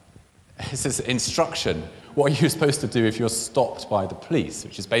this instruction. What are you supposed to do if you're stopped by the police?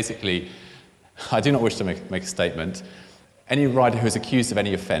 Which is basically, I do not wish to make a statement. Any rider who is accused of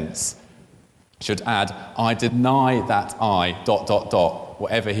any offence should add, I deny that I... ...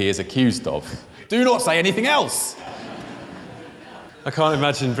 whatever he is accused of. Do not say anything else! I can't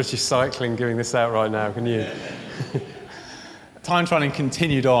imagine British cycling giving this out right now, can you? Time trialling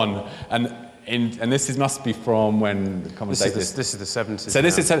continued on, and this must be from when the commentators... This is the 70s.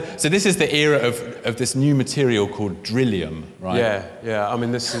 So this is the era of this new material called drillium, right? Yeah. I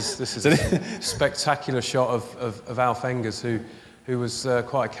mean, this is a spectacular shot of Alf Engers, who was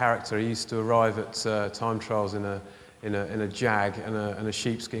quite a character. He used to arrive at time trials in a jag and a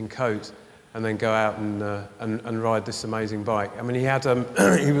sheepskin coat, and then go out and ride this amazing bike. I mean,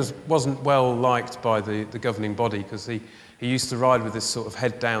 he wasn't well liked by the governing body, because he used to ride with this sort of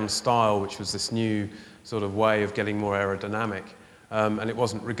head-down style, which was this new sort of way of getting more aerodynamic, and it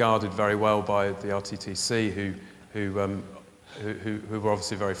wasn't regarded very well by the RTTC, who were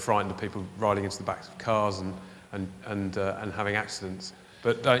obviously very frightened of people riding into the backs of cars and having accidents.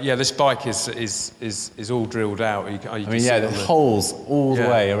 But yeah, this bike is all drilled out. The holes all the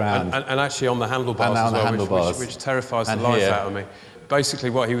way around, and actually on the handlebars as well, which terrifies the life out of me. Basically,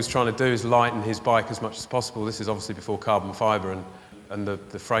 what he was trying to do is lighten his bike as much as possible. This is obviously before carbon fibre, and the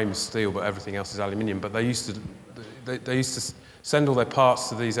frame is steel, but everything else is aluminium. But they used to send all their parts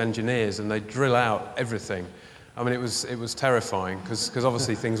to these engineers, and they'd drill out everything. I mean, it was terrifying, because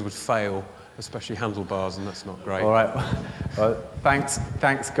obviously things would fail, especially handlebars, and that's not great. All right. Well, thanks,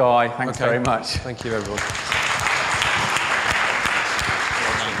 Guy. Thanks very much. Thank you, everyone.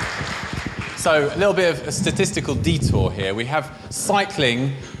 So, a little bit of a statistical detour here. We have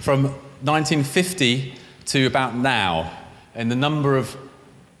cycling from 1950 to about now, and the number of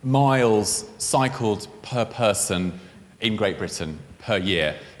miles cycled per person in Great Britain per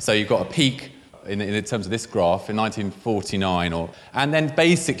year. So you've got a peak in terms of this graph in 1949, and then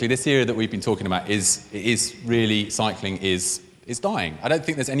basically this era that we've been talking about is really cycling is dying. I don't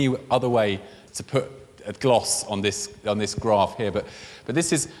think there's any other way to put a gloss on this graph here, but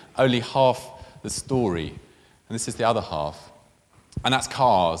this is only half the story, and this is the other half, and that's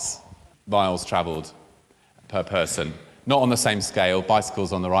cars, miles travelled per person. Not on the same scale,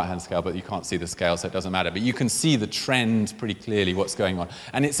 bicycles on the right-hand scale, but you can't see the scale, so it doesn't matter. But you can see the trend pretty clearly, what's going on.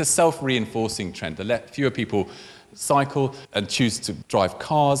 And it's a self-reinforcing trend. The fewer people cycle and choose to drive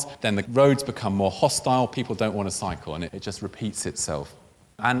cars, then the roads become more hostile, people don't want to cycle, and it just repeats itself.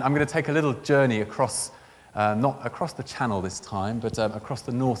 And I'm going to take a little journey across, not across the Channel this time, but across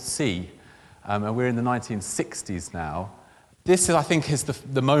the North Sea. And we're in the 1960s now. This, I think, is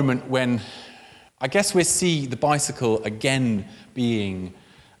the moment when I guess we see the bicycle again being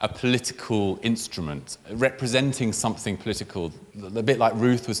a political instrument, representing something political, a bit like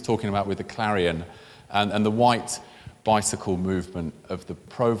Ruth was talking about with the Clarion and the white bicycle movement of the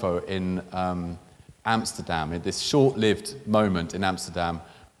Provo in Amsterdam, in this short-lived moment in Amsterdam.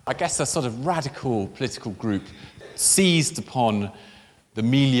 I guess a sort of radical political group seized upon the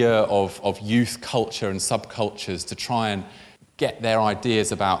milieu of youth culture and subcultures to try and get their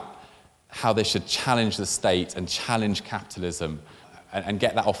ideas about how they should challenge the state and challenge capitalism and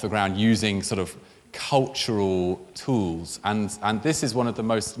get that off the ground using sort of cultural tools. And this is one of the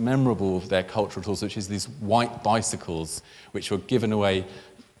most memorable of their cultural tools, which is these white bicycles, which were given away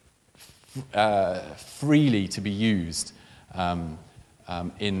freely to be used in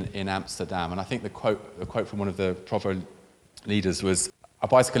Amsterdam. And I think the quote from one of the Provo leaders was, "A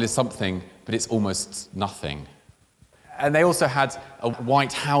bicycle is something, but it's almost nothing." And they also had a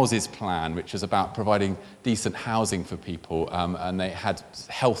white houses plan, which was about providing decent housing for people. And they had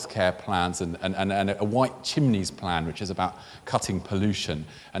healthcare plans and a white chimneys plan, which is about cutting pollution.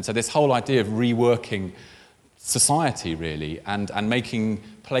 And so this whole idea of reworking society, really, and making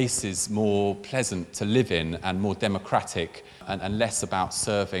places more pleasant to live in and more democratic and less about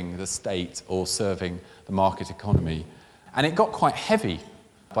serving the state or serving the market economy. And it got quite heavy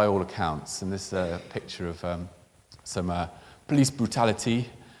by all accounts. And this picture of some police brutality,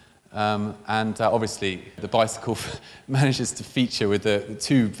 and obviously the bicycle manages to feature with the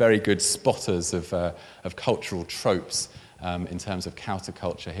two very good spotters of cultural tropes in terms of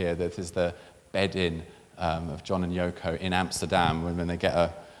counterculture here. There's the bed-in of John and Yoko in Amsterdam when they get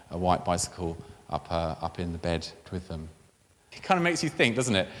a white bicycle up in the bed with them. It kind of makes you think,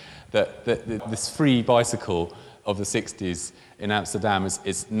 doesn't it, that this free bicycle of the 60s in Amsterdam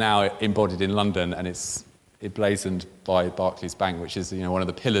is now embodied in London, and it's emblazoned by Barclays Bank, which is, one of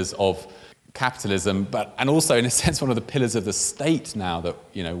the pillars of capitalism, and also in a sense one of the pillars of the state now that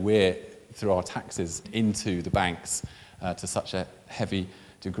we're through our taxes into the banks to such a heavy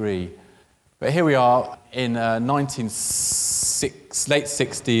degree. But here we are in late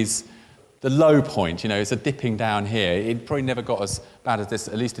 60s, the low point. It's a dipping down here. It probably never got as bad as this,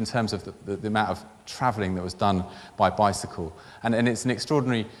 at least in terms of the amount of travelling that was done by bicycle. And it's an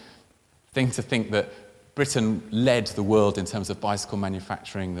extraordinary thing to think that Britain led the world in terms of bicycle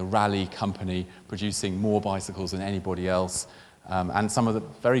manufacturing, the Raleigh company producing more bicycles than anybody else, and some of the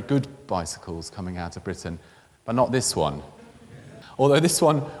very good bicycles coming out of Britain, but not this one. Although this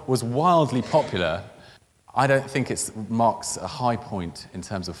one was wildly popular, I don't think it marks a high point in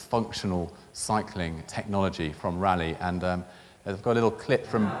terms of functional cycling technology from Raleigh. And I've got a little clip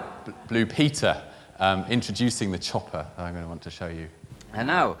from Blue Peter introducing the chopper that I'm going to want to show you. And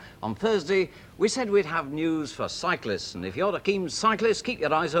now, on Thursday, we said we'd have news for cyclists, and if you're a keen cyclist, keep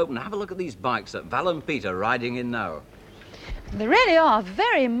your eyes open and have a look at these bikes that Val and Peter are riding in now. They really are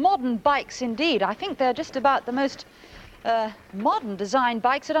very modern bikes indeed. I think they're just about the most modern design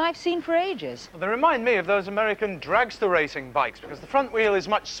bikes that I've seen for ages. Well, they remind me of those American dragster racing bikes because the front wheel is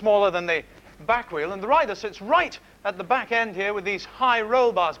much smaller than the back wheel, and the rider sits right at the back end here with these high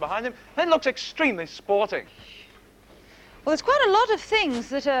roll bars behind him. It looks extremely sporting. Well, there's quite a lot of things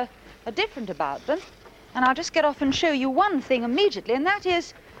that are different about them, and I'll just get off and show you one thing immediately, and that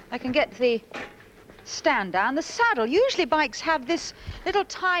is, I can get the stand down, the saddle. Usually bikes have this little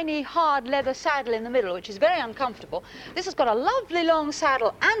tiny hard leather saddle in the middle, which is very uncomfortable. This has got a lovely long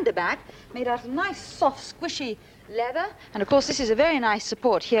saddle and a back made out of nice soft squishy leather, and of course this is a very nice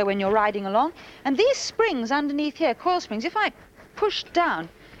support here when you're riding along. And these springs underneath here, coil springs, if I push down,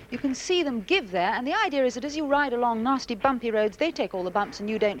 you can see them give there, and the idea is that as you ride along nasty bumpy roads, they take all the bumps and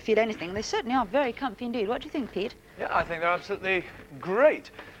you don't feel anything. They certainly are very comfy indeed. What do you think, Pete? Yeah, I think they're absolutely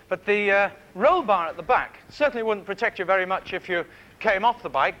great. But the roll bar at the back certainly wouldn't protect you very much if you came off the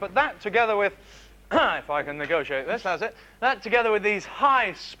bike, but that together with, if I can negotiate this, that's it, that together with these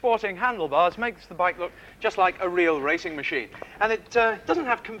high sporting handlebars makes the bike look just like a real racing machine. And it doesn't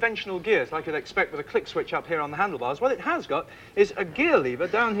have conventional gears like you'd expect with a click switch up here on the handlebars. What it has got is a gear lever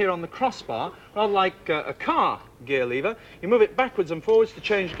down here on the crossbar, rather like a car gear lever. You move it backwards and forwards to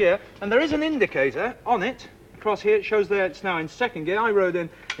change gear, and there is an indicator on it. Across here, it shows there it's now in second gear. I rode in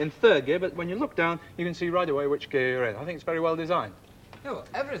third gear, but when you look down, you can see right away which gear you're in. I think it's very well designed. Yeah, well,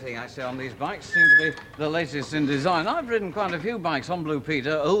 everything actually on these bikes seems to be the latest in design. I've ridden quite a few bikes on Blue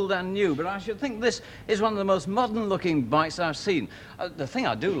Peter, old and new, but I should think this is one of the most modern-looking bikes I've seen. The thing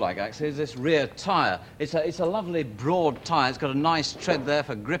I do like, actually, is this rear tyre. It's a lovely broad tyre. It's got a nice tread there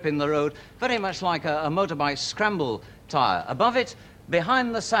for gripping the road, very much like a motorbike scramble tyre. Above it,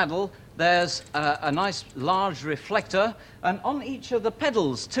 behind the saddle, There's a nice large reflector, and on each of the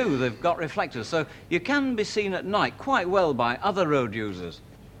pedals too they've got reflectors, so you can be seen at night quite well by other road users.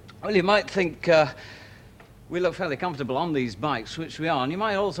 Well, you might think we look fairly comfortable on these bikes, which we are, and you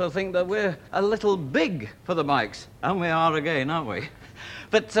might also think that we're a little big for the bikes, and we are again, aren't we?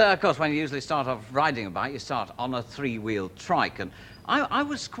 But of course, when you usually start off riding a bike, you start on a three-wheel trike, and I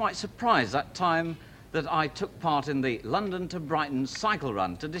was quite surprised that time that I took part in the London to Brighton cycle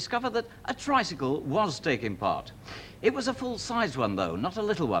run to discover that a tricycle was taking part. It was a full-sized one, though, not a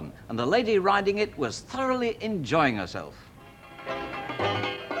little one, and the lady riding it was thoroughly enjoying herself.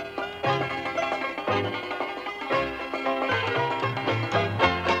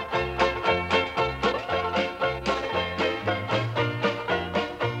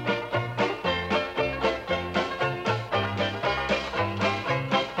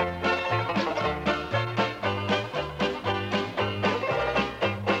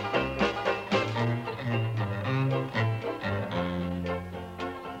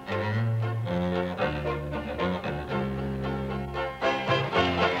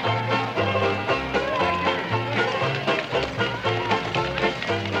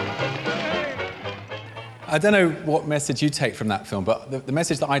 I don't know what message you take from that film, but the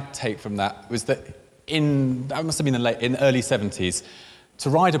message that I take from that was that that must have been in the early 70s, to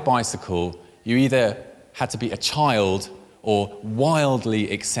ride a bicycle, you either had to be a child or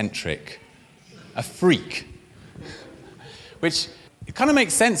wildly eccentric, a freak. Which it kind of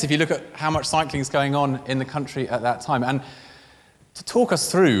makes sense if you look at how much cycling is going on in the country at that time. And to talk us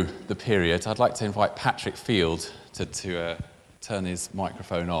through the period, I'd like to invite Patrick Field to turn his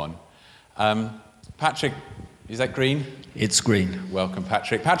microphone on. Patrick, is that green? It's green. Welcome,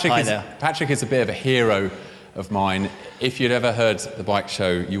 Patrick. Hi there. Patrick is a bit of a hero of mine. If you'd ever heard the bike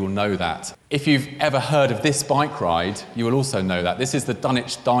show, you will know that. If you've ever heard of this bike ride, you will also know that. This is the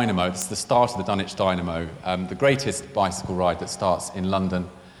Dunwich Dynamo. This is the start of the Dunwich Dynamo, the greatest bicycle ride that starts in London.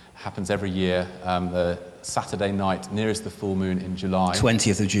 Happens every year, the Saturday night nearest the full moon in July.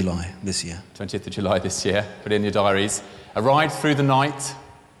 20th of July this year. 20th of July this year. Put it in your diaries. A ride through the night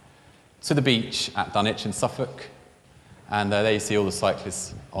to the beach at Dunwich in Suffolk, and there you see all the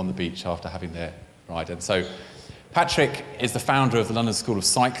cyclists on the beach after having their ride. And so Patrick is the founder of the London School of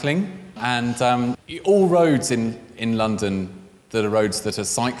Cycling, and all roads in London that are roads that are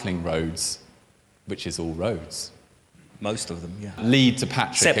cycling roads, which is all roads. Most of them, yeah. Lead to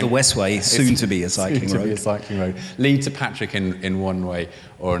Patrick. Except the Westway, soon to be a cycling road. Soon to be a cycling road. Lead to Patrick in one way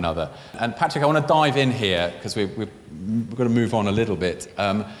or another. And Patrick, I want to dive in here, because we've got to move on a little bit.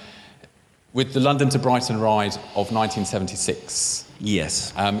 With the London to Brighton ride of 1976.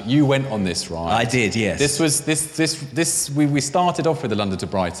 Yes. You went on this ride. I did, yes. We started off with the London to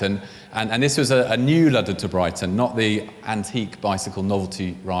Brighton, and this was a new London to Brighton, not the antique bicycle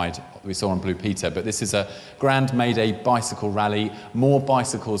novelty ride we saw on Blue Peter, but this is a Grand Mayday bicycle rally, more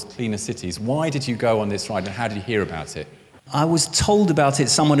bicycles, cleaner cities. Why did you go on this ride, and how did you hear about it? I was told about it.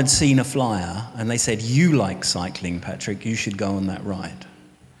 Someone had seen a flyer, and they said, "You like cycling, Patrick, you should go on that ride."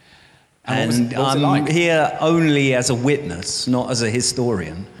 And I'm like? Here only as a witness, not as a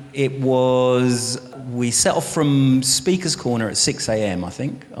historian. We set off from Speaker's Corner at 6 a.m, I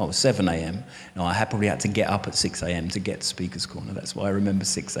think. 7 a.m. No, I probably had to get up at 6 a.m. to get to Speaker's Corner. That's why I remember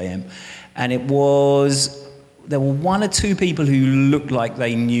 6 a.m. And there were one or two people who looked like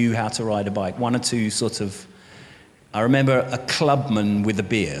they knew how to ride a bike. One or two I remember a clubman with a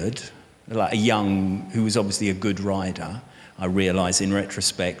beard, like who was obviously a good rider, I realise in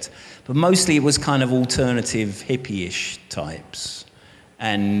retrospect. But mostly it was kind of alternative hippie-ish types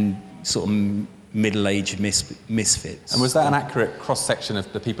and sort of middle-aged misfits. And was that an accurate cross-section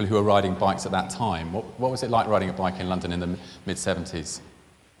of the people who were riding bikes at that time? What was it like riding a bike in London in the mid-70s?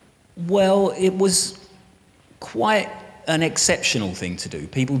 Well, it was quite an exceptional thing to do.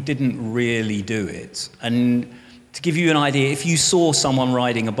 People didn't really do it. And to give you an idea, if you saw someone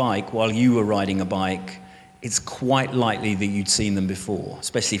riding a bike while you were riding a bike, it's quite likely that you'd seen them before,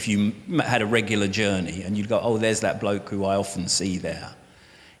 especially if you had a regular journey and you'd go, "Oh, there's that bloke who I often see there."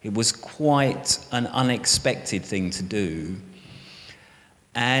 It was quite an unexpected thing to do.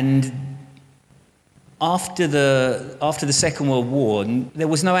 And after the Second World War, there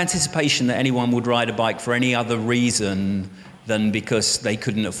was no anticipation that anyone would ride a bike for any other reason than because they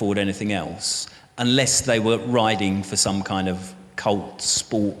couldn't afford anything else, unless they were riding for some kind of cult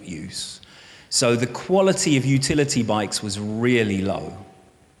sport use. So the quality of utility bikes was really low,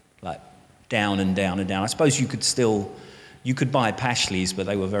 like down and down and down. I suppose you could buy Pashleys, but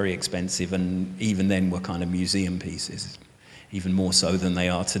they were very expensive, and even then were kind of museum pieces, even more so than they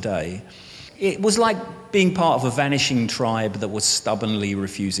are today. it was like being part of a vanishing tribe that was stubbornly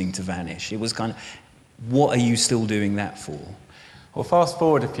refusing to vanish. It was kind of, what are you still doing that for? Well, fast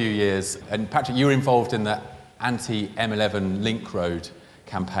forward a few years, and Patrick, you were involved in the anti-M11 Link Road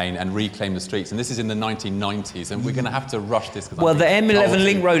campaign and Reclaim the Streets, and this is in the 1990s, and we're going to have to rush this. Well, the M11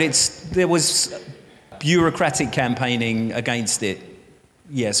 Link Road, there was bureaucratic campaigning against it,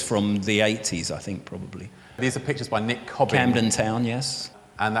 yes, from the 80s, I think, probably. These are pictures by Nick Cobbin. Camden Town, yes.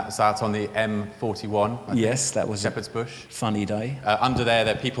 And that was out on the M41. Yes, that was Shepherd's Bush. Funny day. Under there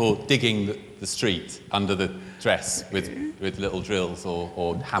are people digging the street under the dress with little drills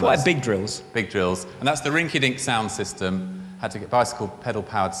or hammers. Quite big drills. Big drills. And that's the rinky-dink sound system. Had to get bicycle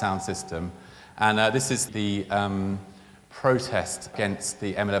pedal-powered sound system. And this is the protest against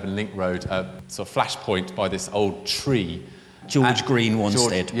the M11 Link Road, sort of flashpoint by this old tree. George Green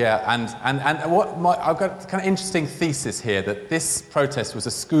Wanstead. Yeah, and I've got a kind of interesting thesis here that this protest was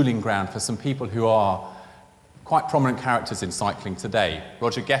a schooling ground for some people who are quite prominent characters in cycling today.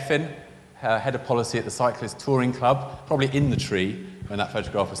 Roger Geffen, head of policy at the Cyclist Touring Club, probably in the tree when that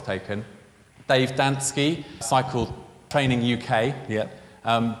photograph was taken. Dave Dansky, Cycle Training UK. Yep.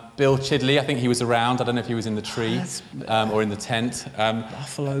 Bill Chidley, I think he was around. I don't know if he was in the tree or in the tent.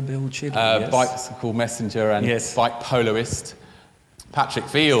 Buffalo Bill Chidley, yes. Bicycle messenger and yes. bike poloist. Patrick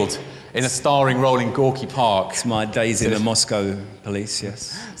Field in a starring role in Gorky Park. It's my days in the Moscow police,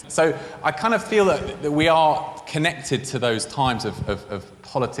 yes. So I kind of feel that we are connected to those times of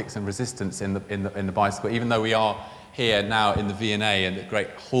politics and resistance in the bicycle, even though we are here now in the V&A and the great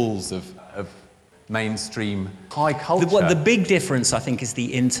halls of mainstream high culture. The big difference, I think, is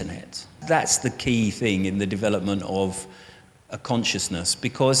the internet. That's the key thing in the development of a consciousness,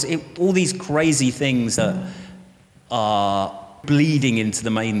 because all these crazy things that are bleeding into the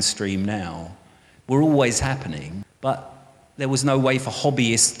mainstream now were always happening, but there was no way for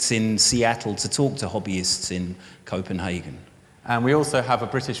hobbyists in Seattle to talk to hobbyists in Copenhagen. And we also have a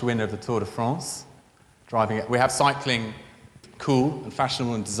British winner of the Tour de France driving it. We have cycling cool and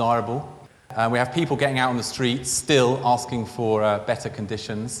fashionable and desirable. We have people getting out on the streets still asking for better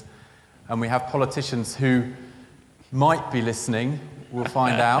conditions. And we have politicians who might be listening. We'll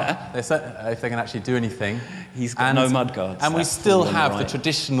find out if they can actually do anything. He's got no mudguards. And we still have the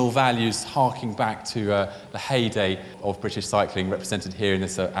traditional values harking back to the heyday of British cycling, represented here in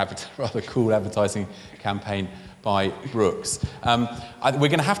this rather cool advertising campaign by Brooks. We're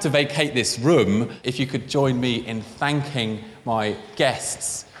going to have to vacate this room. If you could join me in thanking my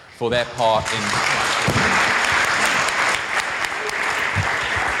guests for their part in...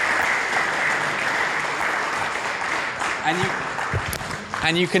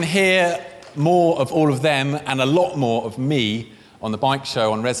 And you can hear more of all of them and a lot more of me on The Bike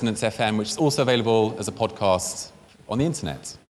Show on Resonance FM, which is also available as a podcast on the internet.